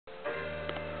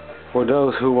For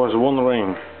those who was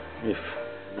wondering if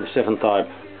the 7 type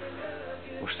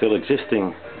was still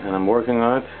existing and I'm working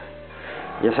on it,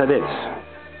 yes I did.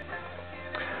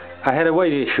 I had a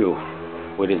weight issue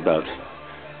with this boat.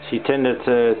 She tended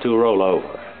to roll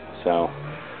over. So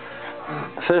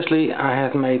firstly I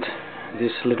had made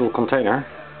this little container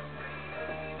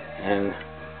and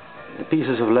the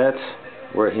pieces of lead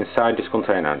were inside this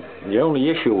container. The only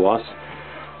issue was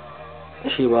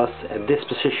she was at this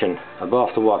position above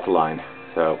the waterline.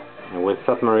 So with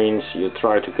submarines you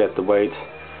try to get the weight,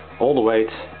 all the weight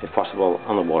if possible,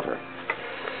 underwater.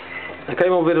 I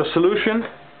came up with a solution,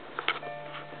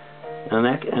 an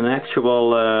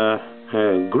actual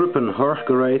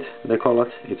gruppenhorchgerat they call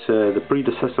it. It's the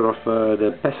predecessor of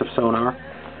the passive sonar.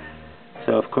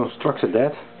 So I've constructed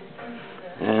that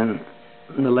and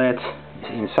the lead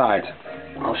is inside.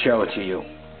 I'll show it to you.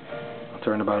 I'll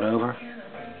turn the boat over.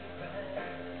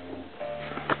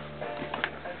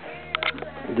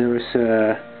 There is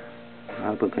I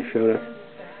hope I can show that.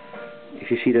 If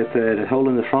you see that that hole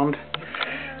in the front,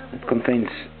 it contains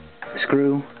a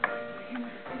screw.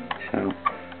 So you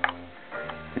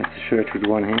have to search with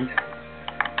one hand.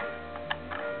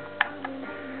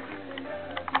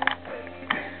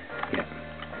 Yeah,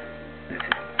 that's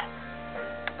it.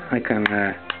 I can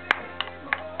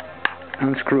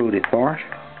unscrew this part.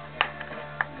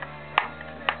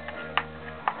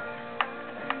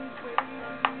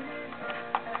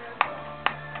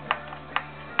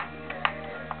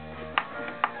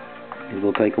 It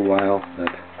will take a while, but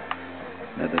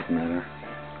that doesn't matter.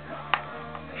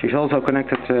 She's also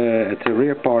connected at the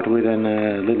rear part with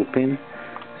a little pin,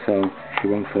 so she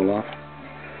won't fall off.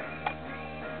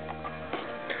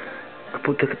 I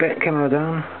put the camera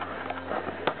down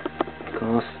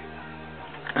because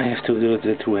I have to do it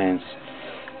with 2 hands.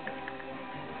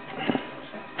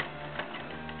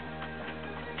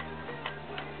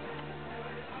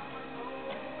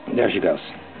 There she goes.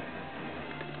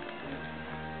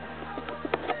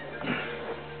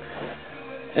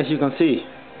 As you can see,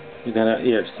 you got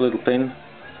here it's a little pin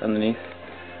underneath,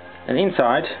 and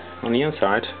inside, on the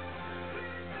inside,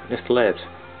 is the lead.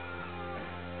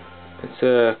 It's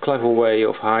a clever way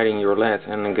of hiding your lead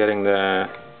and getting the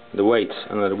weight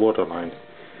under the waterline.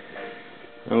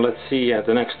 And let's see at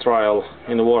the next trial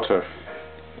in the water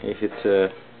if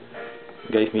it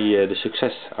gave me the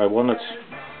success I wanted.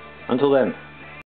 Until then.